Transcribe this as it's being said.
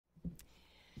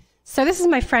So this is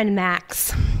my friend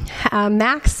Max.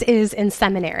 Max is in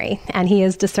seminary, and he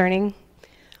is discerning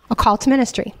a call to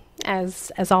ministry, as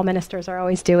all ministers are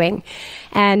always doing.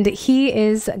 And he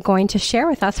is going to share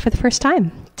with us for the first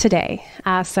time today.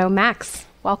 So Max,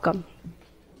 welcome.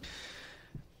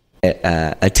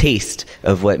 A taste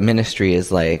of what ministry is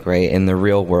like, right, in the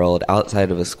real world,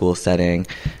 outside of a school setting.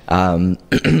 And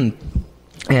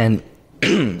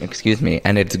excuse me,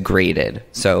 and it's graded.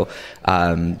 So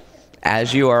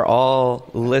as you are all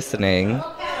listening,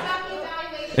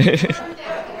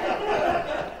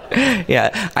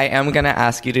 yeah, I am going to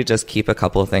ask you to just keep a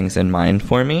couple things in mind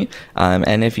for me.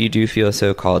 And if you do feel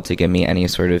so called to give me any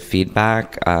sort of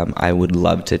feedback, I would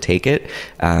love to take it.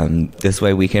 This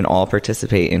way we can all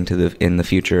participate in the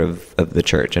future of the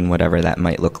church and whatever that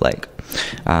might look like.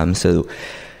 So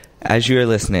as you're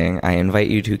listening, I invite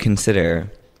you to consider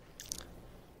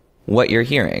what you're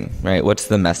hearing, right? What's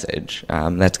the message?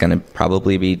 That's going to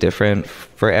probably be different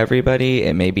for everybody.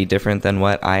 It may be different than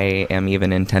what I am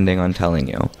even intending on telling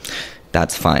you.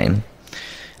 That's fine.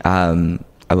 I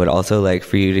would also like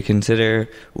for you to consider,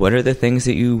 what are the things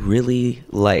that you really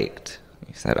liked?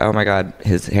 You said, oh my God,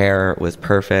 his hair was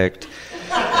perfect.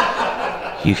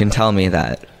 You can tell me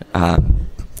that.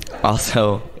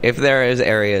 Also, if there is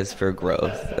areas for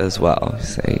growth as well,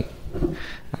 say,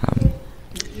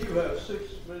 you have 6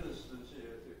 minutes to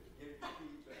give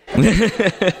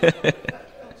feedback.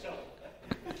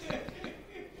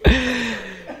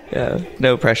 Yeah,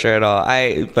 no pressure at all.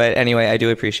 But anyway, I do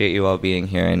appreciate you all being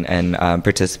here and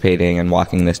participating and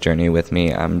walking this journey with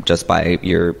me just by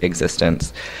your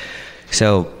existence.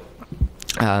 So,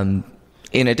 in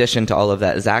addition to all of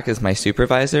that, Zach is my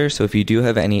supervisor. So if you do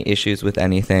have any issues with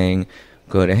anything,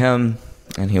 go to him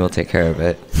and he will take care of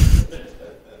it.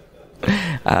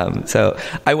 So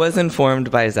I was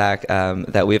informed by Zach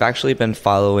that we've actually been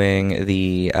following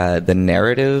the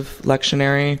narrative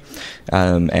lectionary,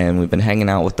 and we've been hanging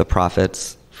out with the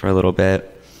prophets for a little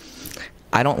bit.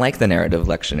 I don't like the narrative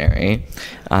lectionary.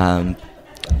 I'm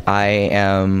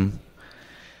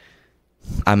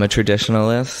a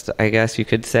traditionalist, I guess you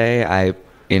could say. I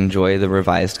enjoy the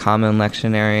Revised Common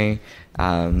lectionary,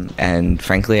 and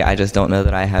frankly, I just don't know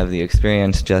that I have the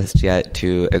experience just yet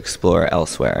to explore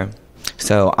elsewhere.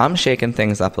 So I'm shaking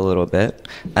things up a little bit,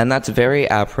 and that's very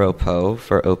apropos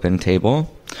for Open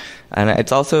Table. And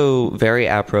it's also very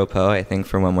apropos, I think,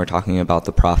 for when we're talking about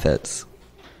the prophets.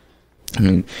 I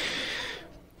mean,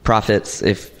 prophets,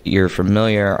 if you're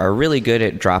familiar, are really good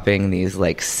at dropping these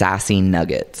like sassy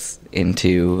nuggets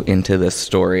into the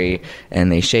story,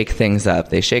 and they shake things up.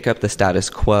 They shake up the status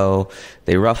quo,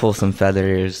 they ruffle some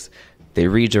feathers, they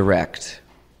redirect.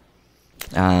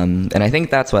 And I think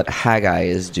that's what Haggai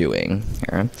is doing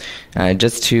here.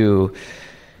 Just to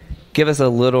give us a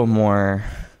little more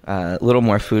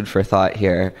food for thought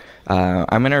here,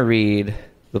 I'm going to read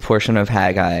the portion of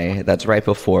Haggai that's right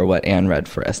before what Anne read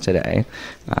for us today.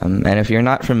 And if you're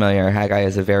not familiar, Haggai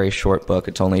is a very short book.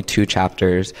 It's only 2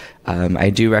 chapters. I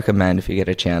do recommend, if you get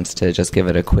a chance, to just give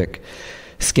it a quick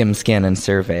skim, scan, and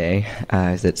survey,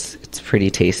 as it's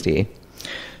pretty tasty.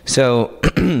 So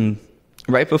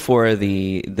right before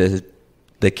the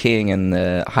king and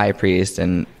the high priest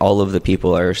and all of the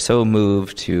people are so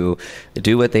moved to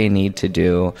do what they need to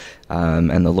do,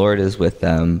 and the Lord is with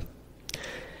them,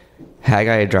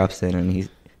 Haggai drops in and he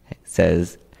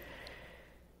says,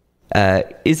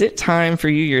 is it time for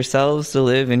you yourselves to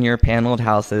live in your paneled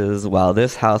houses while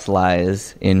this house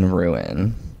lies in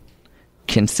ruin?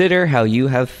 Consider how you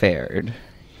have fared.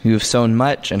 You have sown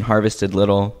much and harvested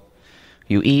little.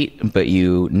 You eat, but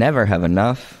you never have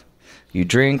enough. You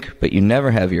drink, but you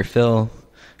never have your fill.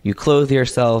 You clothe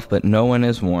yourself, but no one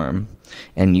is warm.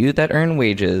 And you that earn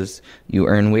wages, you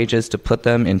earn wages to put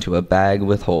them into a bag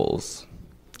with holes.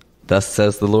 Thus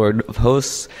says the Lord of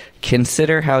hosts,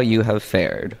 consider how you have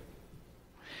fared.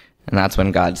 And that's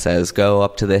when God says, go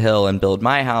up to the hill and build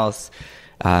my house.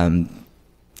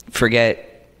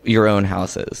 Forget your own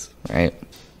houses, right?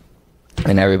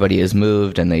 And everybody is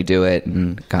moved and they do it,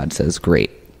 and God says,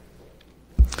 great.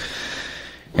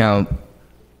 Now,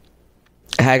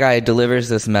 Haggai delivers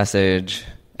this message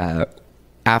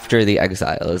after the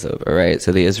exile is over, right?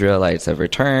 So the Israelites have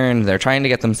returned. They're trying to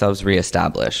get themselves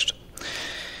reestablished.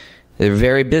 They're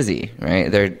very busy, right?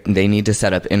 They need to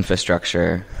set up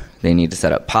infrastructure. They need to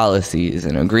set up policies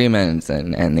and agreements,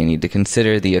 and they need to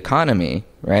consider the economy,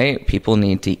 right? People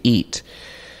need to eat.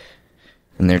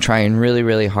 And they're trying really,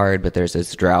 really hard, but there's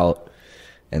this drought,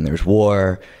 and there's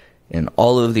war, and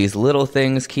all of these little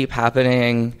things keep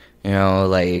happening, you know,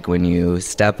 like when you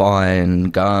step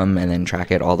on gum and then track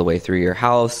it all the way through your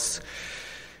house.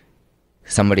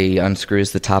 Somebody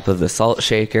unscrews the top of the salt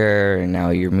shaker, and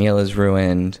now your meal is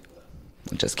ruined.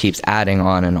 It just keeps adding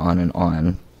on and on and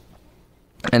on.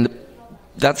 And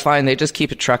that's fine. They just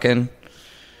keep it trucking.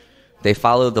 They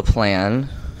follow the plan.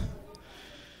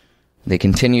 They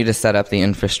continue to set up the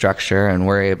infrastructure and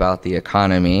worry about the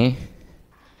economy.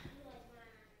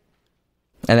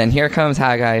 And then here comes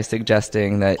Haggai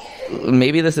suggesting that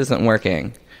maybe this isn't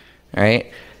working,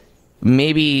 right?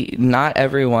 Maybe not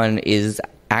everyone is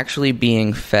actually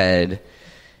being fed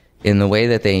in the way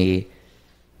that they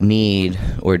need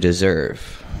or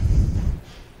deserve.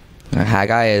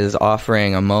 Haggai is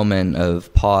offering a moment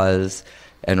of pause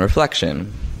and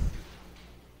reflection,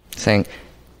 saying,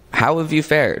 how have you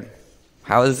fared?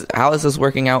 How is this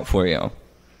working out for you? All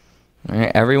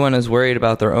right? Everyone is worried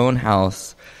about their own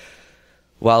house,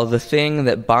 while the thing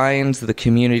that binds the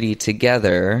community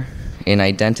together in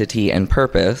identity and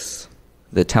purpose,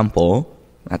 the temple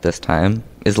at this time,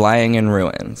 is lying in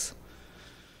ruins.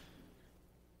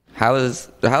 How is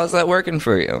that working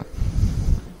for you?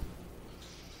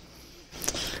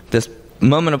 This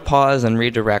moment of pause and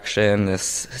redirection, this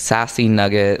sassy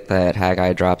nugget that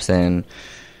Haggai drops in,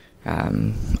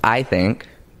 I think,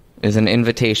 is an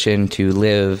invitation to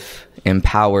live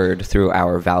empowered through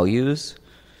our values,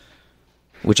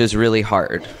 which is really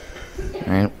hard,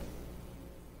 right?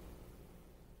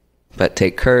 But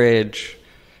take courage,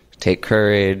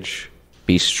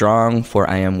 be strong, for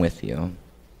I am with you.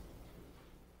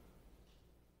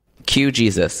 Cue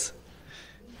Jesus,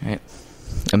 right?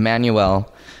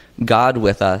 Emmanuel, God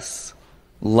with us,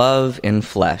 love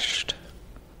enfleshed.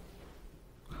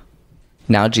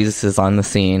 Now Jesus is on the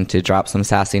scene to drop some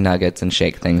sassy nuggets and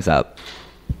shake things up.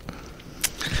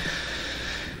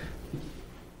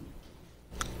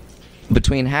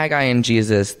 Between Haggai and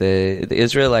Jesus, the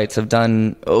Israelites have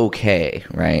done okay,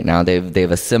 right? Now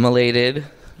they've assimilated,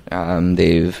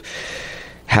 they've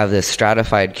have this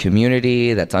stratified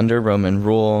community that's under Roman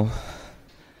rule.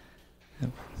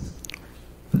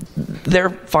 They're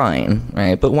fine,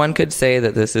 right? But one could say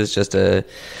that this is just a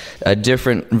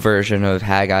different version of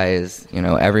Haggai's,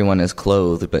 everyone is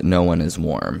clothed, but no one is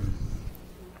warm.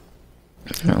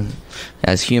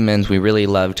 As humans, we really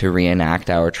love to reenact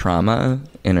our trauma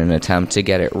in an attempt to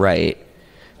get it right.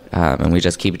 And we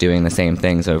just keep doing the same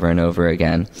things over and over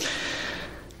again.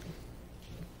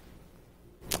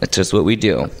 It's just what we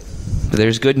do. But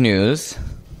there's good news.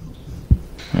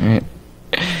 All right.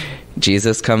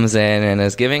 Jesus comes in and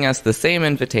is giving us the same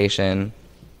invitation,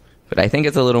 but I think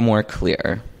it's a little more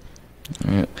clear.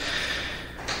 All right.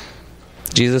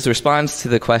 Jesus responds to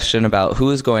the question about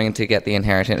who's going to get the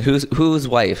inheritance, whose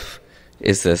wife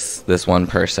is this one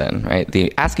person,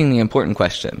 right? Asking the important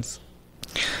questions.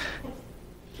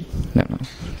 No.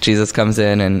 Jesus comes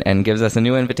in and gives us a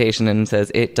new invitation and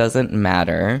says, it doesn't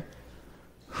matter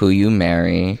who you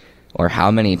marry or how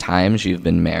many times you've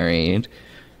been married.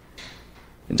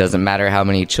 It doesn't matter how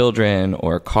many children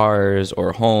or cars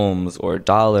or homes or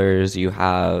dollars you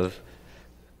have.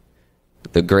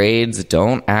 The grades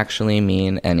don't actually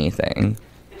mean anything.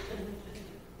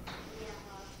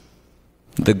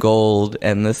 The gold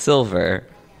and the silver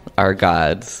are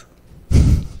God's.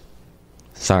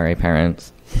 Sorry,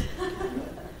 parents.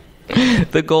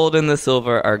 The gold and the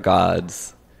silver are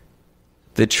God's.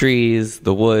 The trees,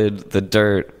 the wood, the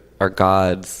dirt are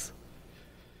God's.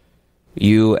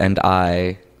 You and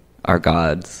I are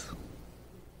God's.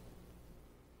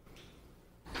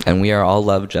 And we are all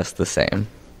loved just the same.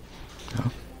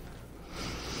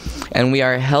 And we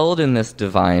are held in this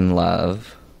divine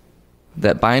love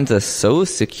that binds us so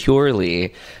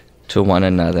securely to one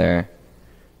another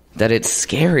that it's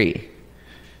scary.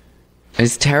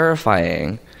 It's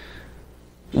terrifying.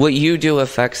 What you do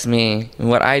affects me, and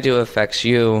what I do affects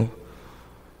you.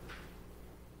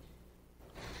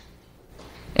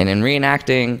 And in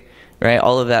reenacting, right,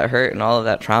 all of that hurt and all of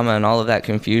that trauma and all of that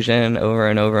confusion over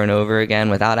and over and over again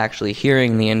without actually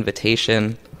hearing the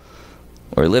invitation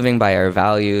or living by our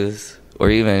values or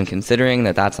even considering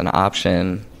that that's an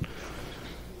option,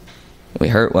 we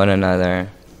hurt one another.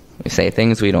 We say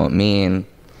things we don't mean.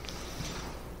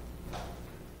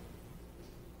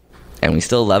 And we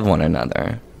still love one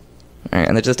another. Right?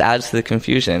 And it just adds to the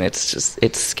confusion. It's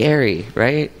scary,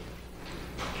 right?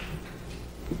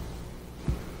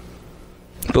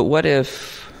 But what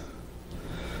if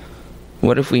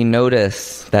we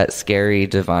notice that scary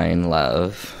divine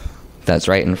love that's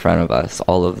right in front of us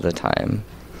all of the time?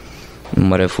 And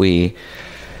what if we,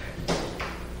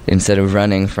 instead of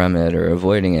running from it or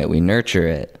avoiding it, we nurture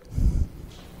it?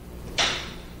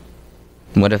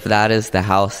 What if that is the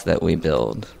house that we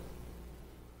build?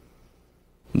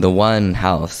 The one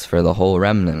house for the whole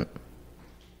remnant.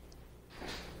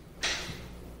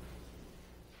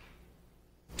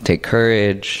 Take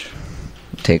courage,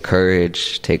 take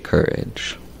courage, take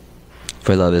courage.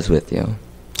 For love is with you.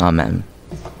 Amen.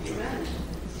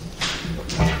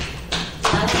 Amen.